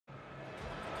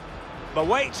The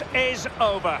wait is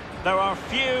over. There are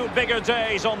few bigger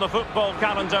days on the football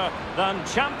calendar than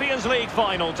Champions League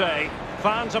final day.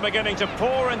 Fans are beginning to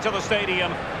pour into the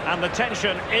stadium and the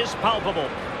tension is palpable.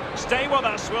 Stay with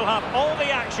us, we'll have all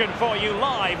the action for you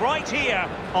live right here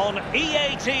on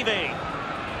EA TV.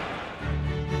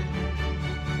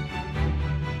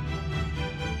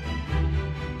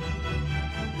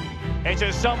 It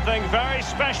is something very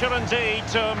special indeed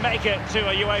to make it to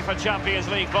a UEFA Champions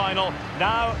League final.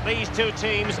 Now these two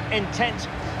teams intent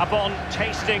upon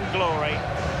tasting glory.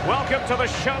 Welcome to the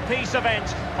showpiece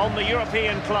event on the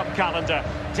European club calendar.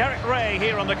 Derek Ray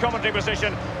here on the commentary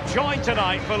position, joined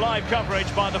tonight for live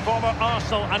coverage by the former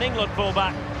Arsenal and England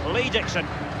fullback Lee Dixon.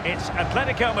 It's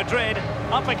Atletico Madrid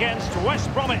up against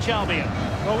West Bromwich Albion.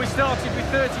 Well, we started with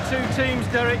 32 teams,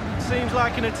 Derek. Seems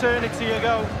like an eternity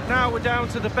ago. Now we're down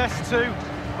to the best two.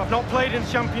 I've not played in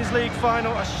the Champions League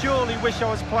final. I surely wish I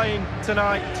was playing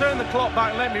tonight. Turn the clock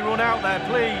back, let me run out there,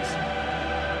 please.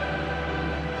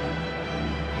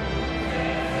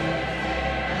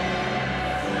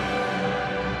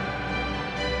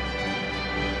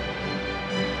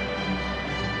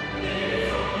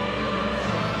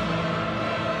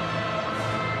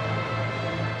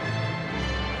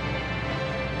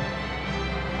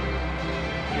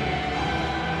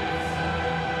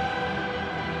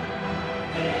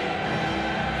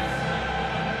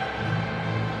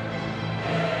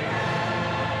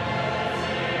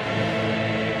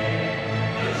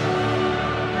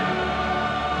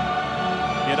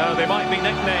 You know, they might be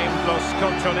nicknamed Los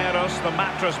Colchoneros, the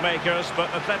mattress makers, but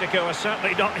Atletico are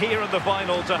certainly not here in the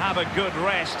final to have a good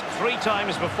rest. 3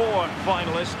 times before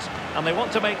finalists, and they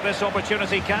want to make this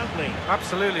opportunity count, Lee.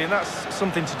 Absolutely, and that's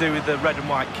something to do with the red and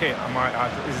white kit, I might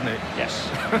add, isn't it? Yes.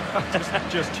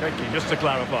 just checking. Just to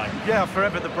clarify. Yeah,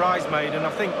 forever the bridesmaid, and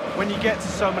I think when you get to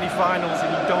so many finals and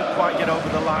you don't quite get over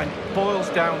the line, it boils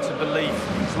down to belief.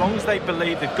 As long as they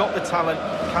believe they've got the talent,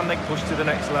 can they push to the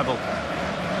next level?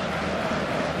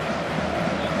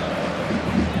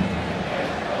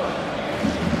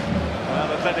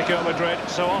 Atletico Madrid,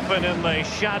 so often in the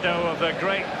shadow of the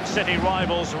great city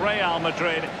rivals Real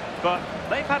Madrid, but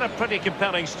they've had a pretty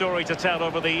compelling story to tell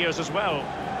over the years as well.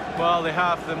 Well, they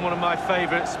have. They're one of my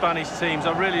favourite Spanish teams.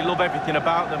 I really love everything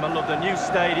about them. I love the new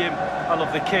stadium, I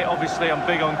love the kit. Obviously, I'm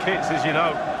big on kits, as you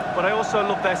know, but I also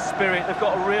love their spirit. They've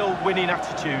got a real winning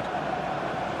attitude.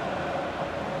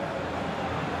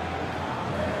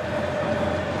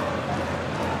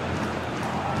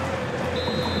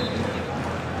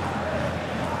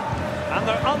 And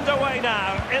they're underway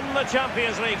now in the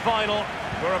Champions League final.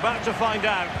 We're about to find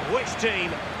out which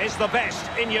team is the best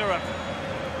in Europe.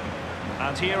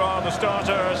 And here are the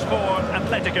starters for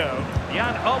Atletico.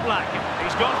 Jan Oblak,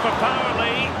 he's gone for power,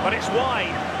 Lee, but it's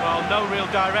wide. Well, no real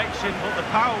direction, but the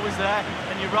power was there,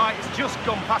 and you're right, it's just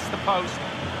gone past the post.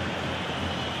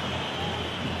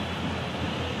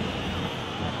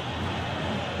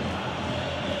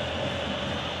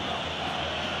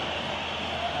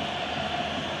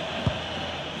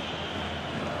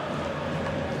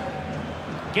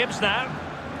 Gibbs now.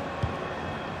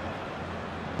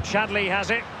 Chadley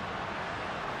has it.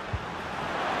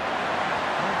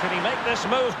 Oh, can he make this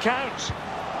move count?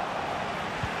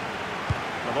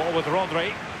 The ball with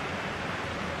Rodri.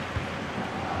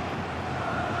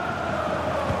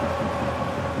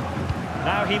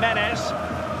 Now Jimenez.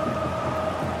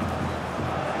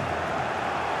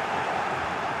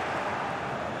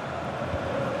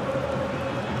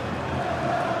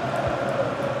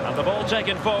 The ball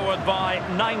taken forward by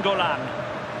Nainggolan.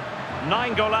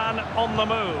 Nainggolan on the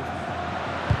move.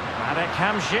 Marek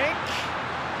Hamsik.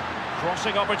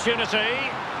 Crossing opportunity.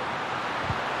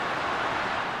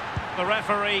 The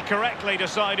referee correctly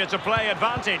decided to play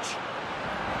advantage.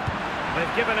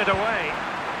 They've given it away.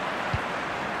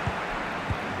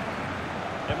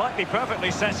 It might be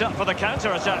perfectly set up for the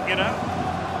counter-attack, you know.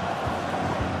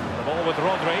 The ball with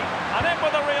Rodri. And in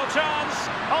with a real chance.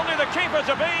 Only the keeper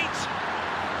to beat.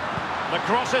 The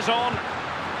cross is on.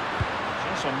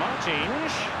 Jason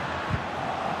Martins.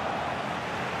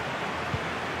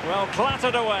 Well,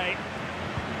 clattered away.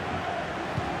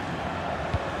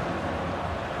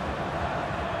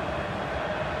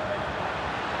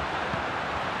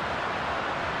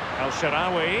 El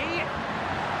Shaarawy.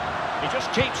 He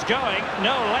just keeps going.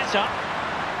 No let-up.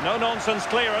 No-nonsense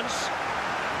clearance.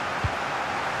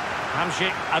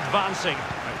 Hamsik advancing.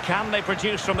 And can they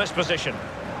produce from this position?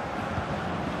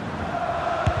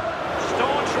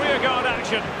 Rearguard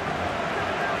action.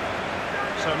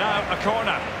 So now a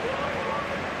corner.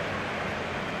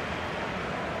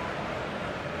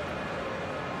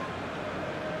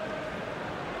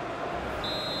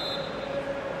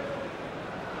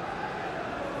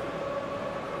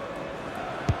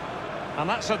 And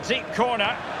that's a deep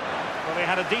corner. Well, they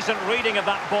had a decent reading of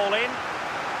that ball in.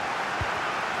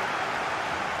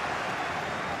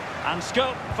 And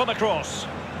scope for the cross.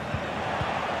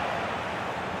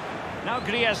 Now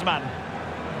Griezmann.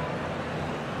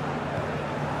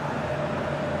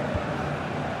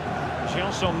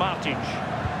 Gelson Martins.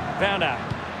 Werner.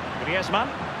 Griezmann.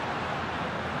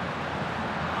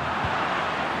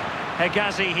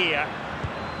 Hegazi here.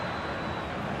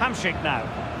 Hamsik now.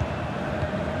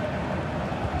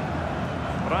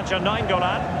 Raja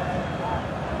Nainggolan.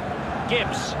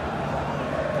 Gibbs.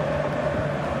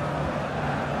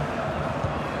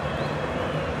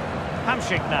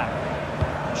 Hamsik now.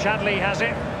 Chadli has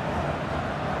it.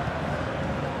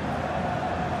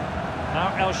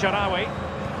 Now El Shaarawy.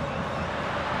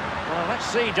 Well, let's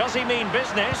see, does he mean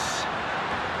business?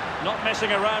 Not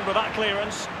messing around with that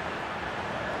clearance.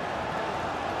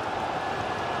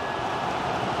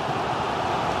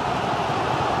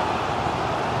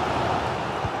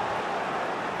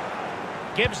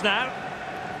 Gibbs now.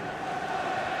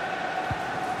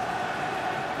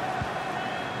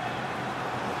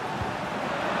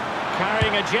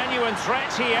 Carrying a genuine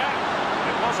threat here.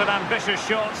 It was an ambitious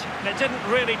shot. It didn't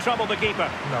really trouble the keeper.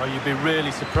 No, you'd be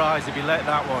really surprised if he let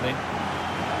that one in.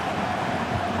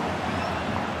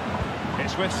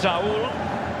 It's with Saul.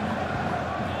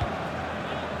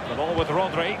 The ball with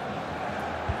Rodri.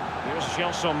 Here's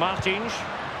Gelson Martins.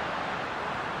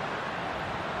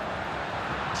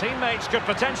 Teammates could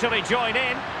potentially join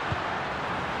in.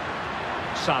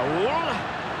 Saul.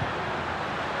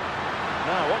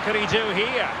 Now, what can he do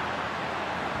here?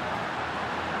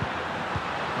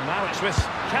 And now it's with...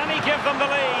 Can he give them the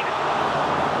lead?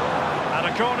 And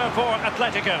a corner for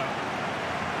Atletico.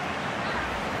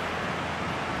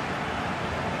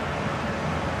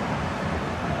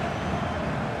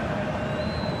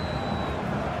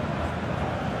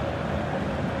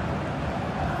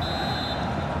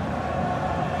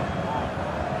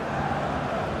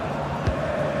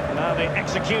 Now the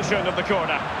execution of the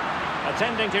corner.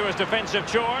 Attending to his defensive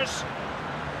chores.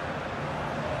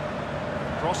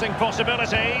 Crossing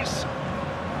possibilities.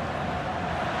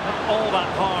 Not all that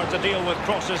hard to deal with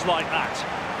crosses like that.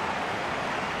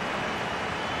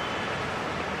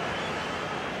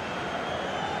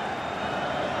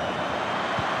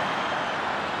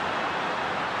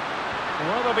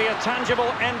 Will there be a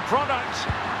tangible end product?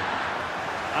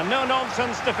 A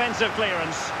no-nonsense defensive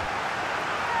clearance.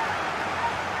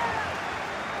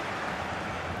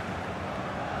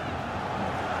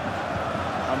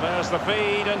 And there's the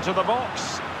feed into the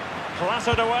box.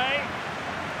 Clattered away.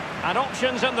 And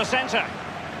options in the centre.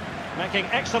 Making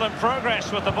excellent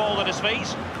progress with the ball at his feet.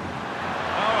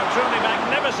 Oh, a truly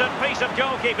magnificent piece of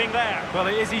goalkeeping there. Well,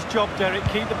 it is his job, Derek.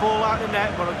 Keep the ball out of the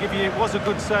net, but I'll give you, it was a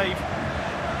good save.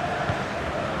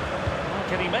 Well,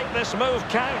 can he make this move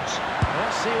count?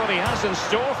 Let's see what he has in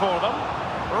store for them.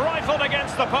 Rifled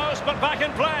against the post, but back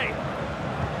in play.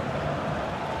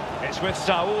 It's with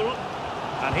Saul.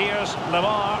 And here's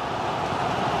Lemar.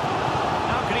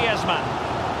 Now Griezmann.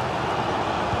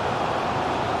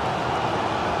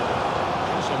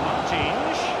 Gelson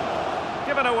Martins.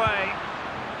 Given away.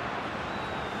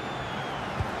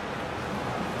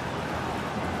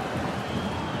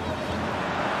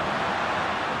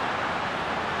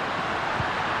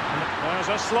 There's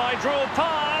a slide rule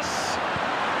pass.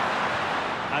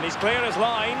 And he's clear as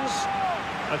lines.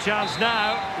 A chance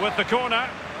now with the corner.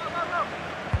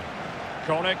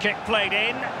 Corner kick played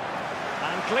in,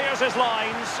 and clears his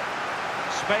lines.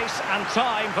 Space and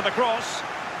time for the cross.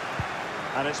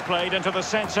 And it's played into the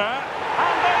centre.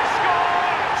 And they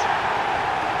scored!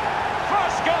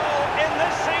 First goal in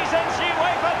this season's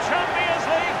UEFA Champions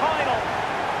League final.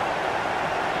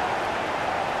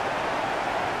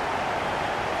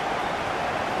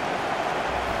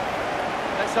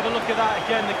 Let's have a look at that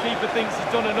again. The keeper thinks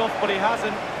he's done enough, but he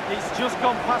hasn't. It's just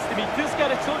gone past him. He does get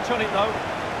a touch on it, though.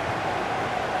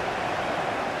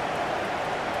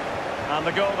 And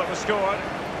the goal that was scored,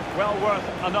 well worth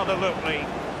another look, Lee.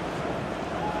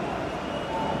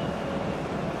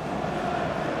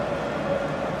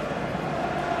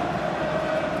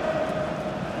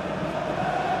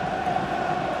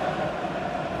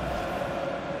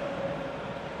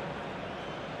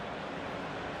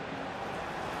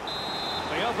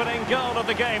 The opening goal of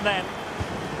the game then.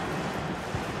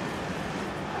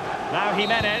 Now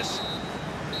Jimenez.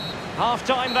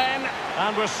 Half-time then,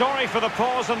 and we're sorry for the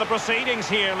pause in the proceedings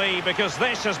here, Lee, because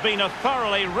this has been a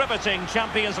thoroughly riveting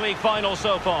Champions League final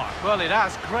so far. Well, it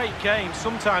has. Great game.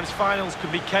 Sometimes finals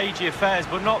can be cagey affairs,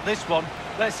 but not this one.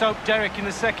 Let's hope, Derek, in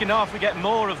the second half we get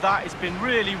more of that. It's been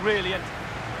really, really...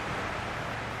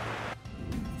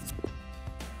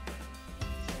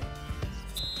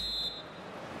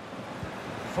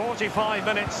 45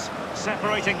 minutes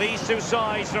separating these two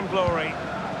sides from glory.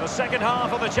 The second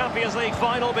half of the Champions League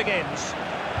final begins.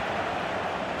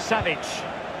 Savic.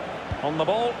 On the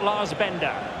ball, Lars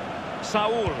Bender.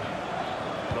 Saul.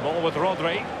 The ball with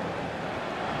Rodri.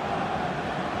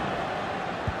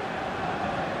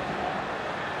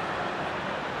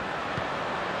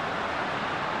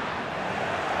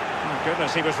 Oh,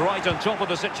 goodness, he was right on top of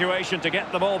the situation to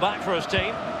get the ball back for his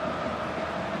team.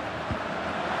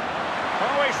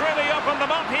 Oh, he's really opened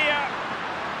them up here.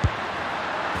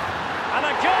 And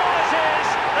a goal it is.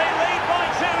 They lead by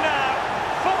 2 now.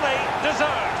 Fully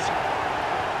deserved.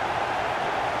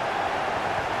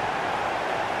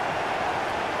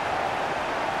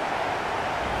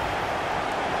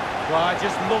 Well, I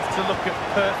just love to look at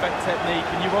perfect technique,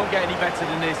 and you won't get any better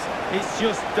than this. It's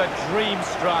just a dream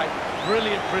strike.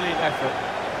 Brilliant, brilliant effort.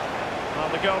 Well,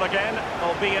 the goal again,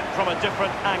 albeit from a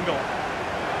different angle.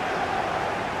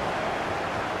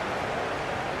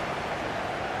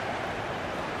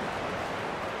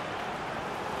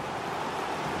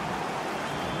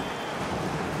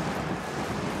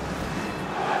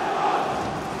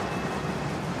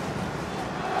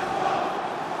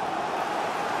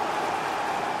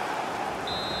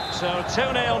 So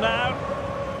 2-0 now.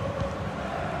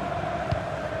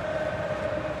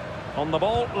 On the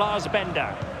ball, Lars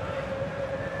Bender.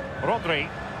 Rodri.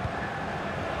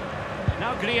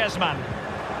 Now Griezmann.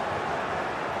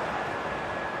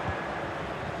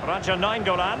 Raja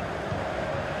Nainggolan.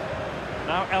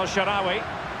 Now El Shaarawy.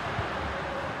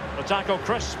 The tackle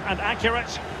crisp and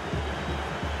accurate.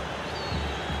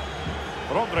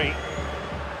 Rodri.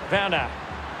 Werner.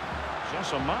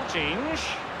 José Martins.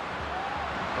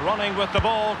 Running with the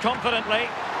ball confidently.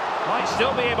 Might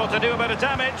still be able to do a bit of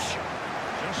damage.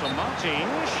 José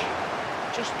Martins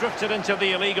just drifted into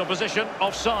the illegal position.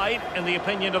 Offside, in the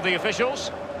opinion of the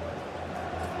officials.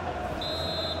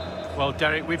 Well,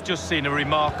 Derek, we've just seen a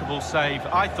remarkable save.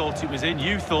 I thought it was in,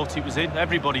 you thought it was in,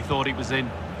 everybody thought it was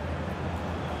in.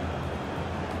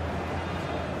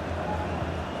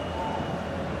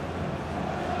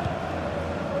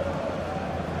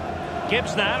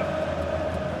 Gibbs now.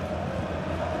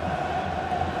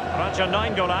 Raja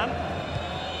Nainggolan.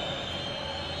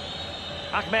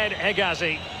 Ahmed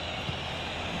Hegazi.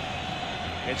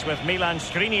 It's with Milan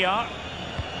Skriniar.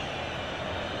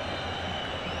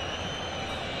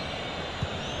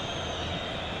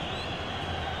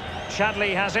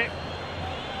 Chadli has it.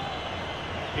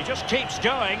 He just keeps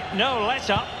going. No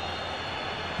let-up.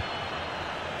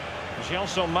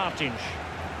 Gelson Martins.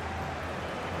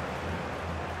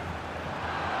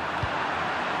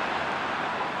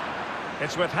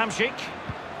 It's with Hamšík.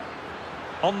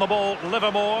 On the ball,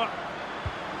 Livermore.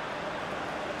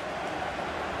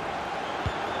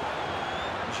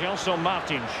 Gelson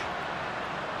Martins.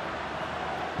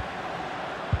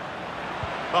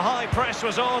 The high press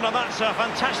was on, and that's a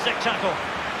fantastic tackle.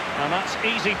 And that's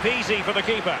easy peasy for the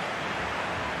keeper.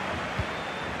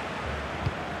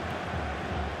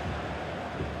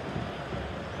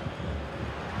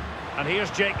 And here's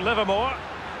Jake Livermore.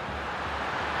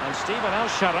 And Stephen El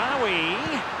Shaarawy,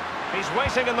 he's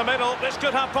waiting in the middle. This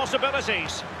could have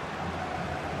possibilities.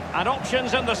 And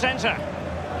options in the centre.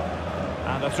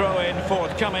 And the throw-in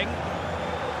forthcoming.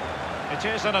 It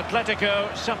is an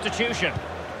Atletico substitution.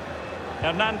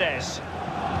 Hernandez.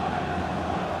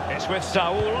 It's with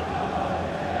Saul.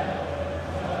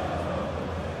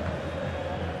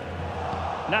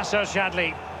 Nasser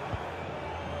Chadli.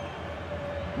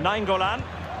 Nainggolan.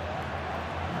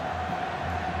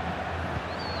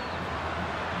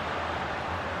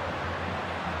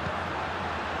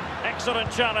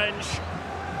 Excellent challenge.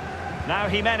 Now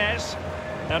Jimenez.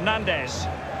 Hernandez.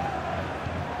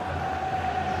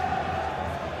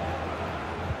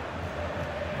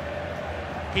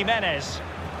 Jimenez.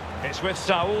 It's with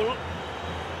Saul.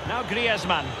 Now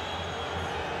Griezmann.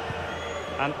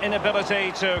 An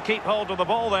inability to keep hold of the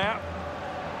ball there.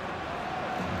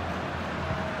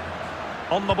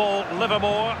 On the ball,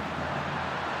 Livermore.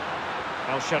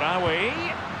 El Shaarawy.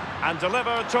 And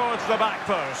delivered towards the back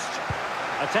post.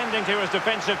 Attending to his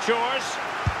defensive chores.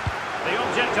 The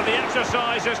object of the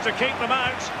exercise is to keep them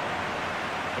out.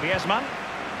 Griezmann.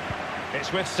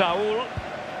 It's with Saul.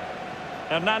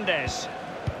 Hernandez.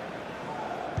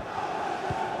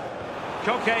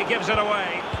 Koke gives it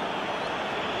away.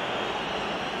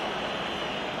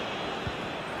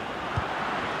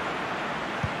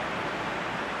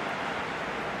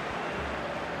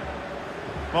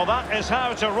 Well, that is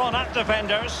how to run at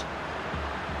defenders.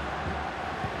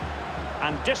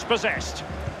 And dispossessed.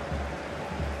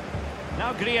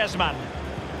 Now Griezmann.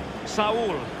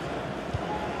 Saul.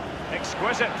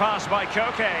 Exquisite pass by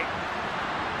Koke.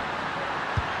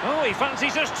 Oh, he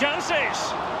fancies his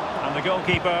chances. And the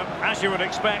goalkeeper, as you would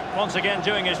expect, once again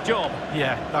doing his job.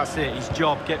 Yeah, that's it, his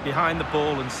job. Get behind the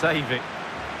ball and save it.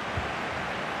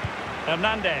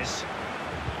 Hernandez.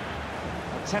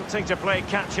 Attempting to play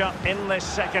catch-up in this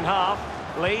second half.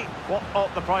 Lee, what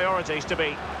ought the priorities to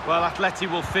be? Well, Atleti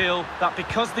will feel that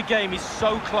because the game is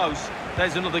so close,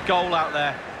 there's another goal out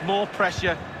there. More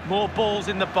pressure, more balls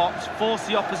in the box, force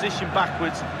the opposition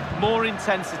backwards, more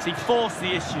intensity, force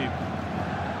the issue.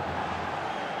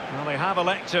 Well, they have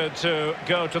elected to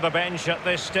go to the bench at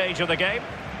this stage of the game.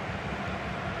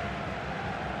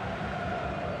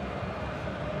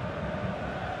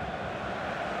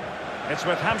 It's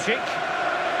with Hamsik.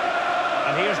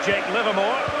 And here's Jake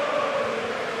Livermore.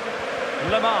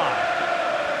 Lamar.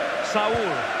 Saul.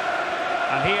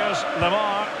 And here's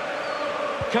Lamar.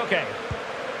 Koke.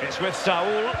 It's with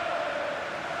Saul.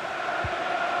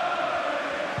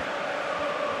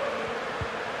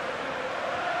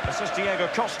 This is Diego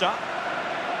Costa.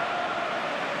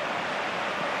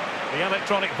 The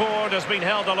electronic board has been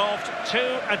held aloft. 2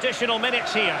 additional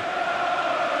minutes here.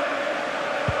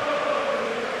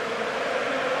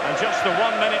 And just the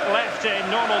 1 minute left in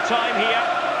normal time here.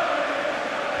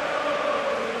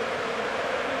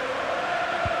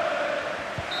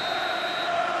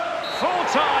 Full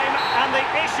time, and the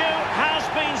issue has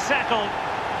been settled.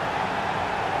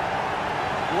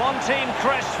 One team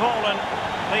crestfallen,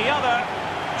 the other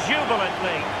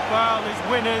jubilantly. Well, there's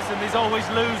winners and there's always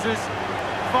losers.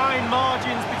 Fine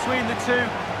margins between the two.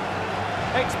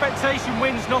 Expectation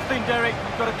wins nothing, Derek.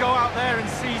 You've got to go out there and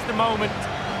seize the moment.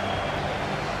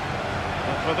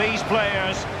 But for these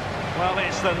players, well,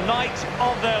 it's the night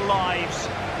of their lives,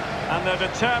 and they're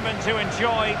determined to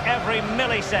enjoy every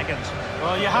millisecond.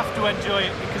 Well, you have to enjoy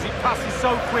it because it passes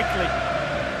so quickly.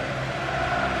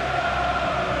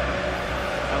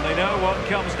 And they know what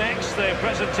comes next, the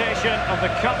presentation of the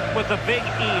cup with the big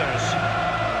ears.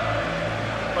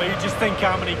 Well, you just think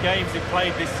how many games they've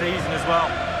played this season as well.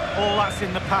 All that's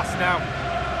in the past now.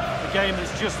 The game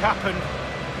that's just happened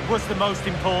was the most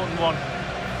important one.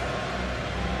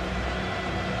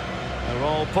 They're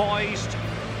all poised.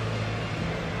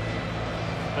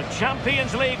 The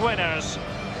Champions League winners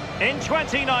in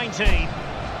 2019.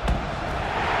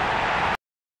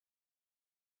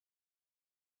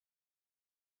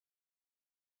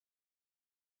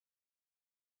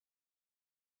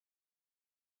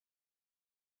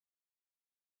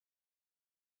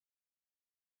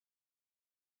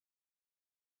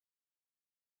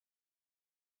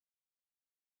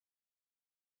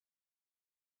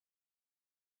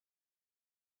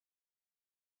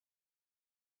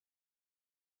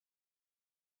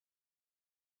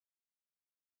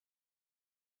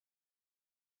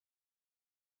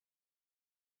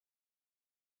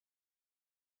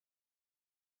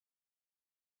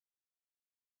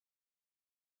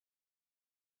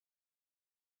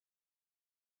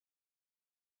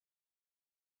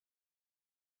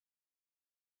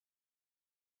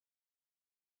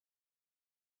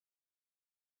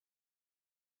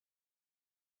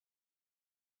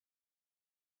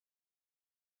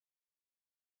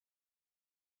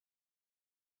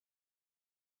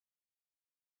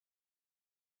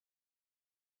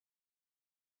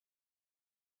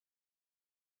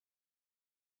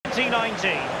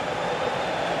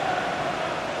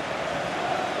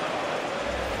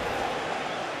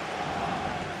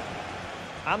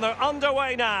 And they're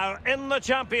underway now in the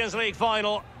Champions League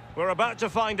final. We're about to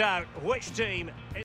find out which team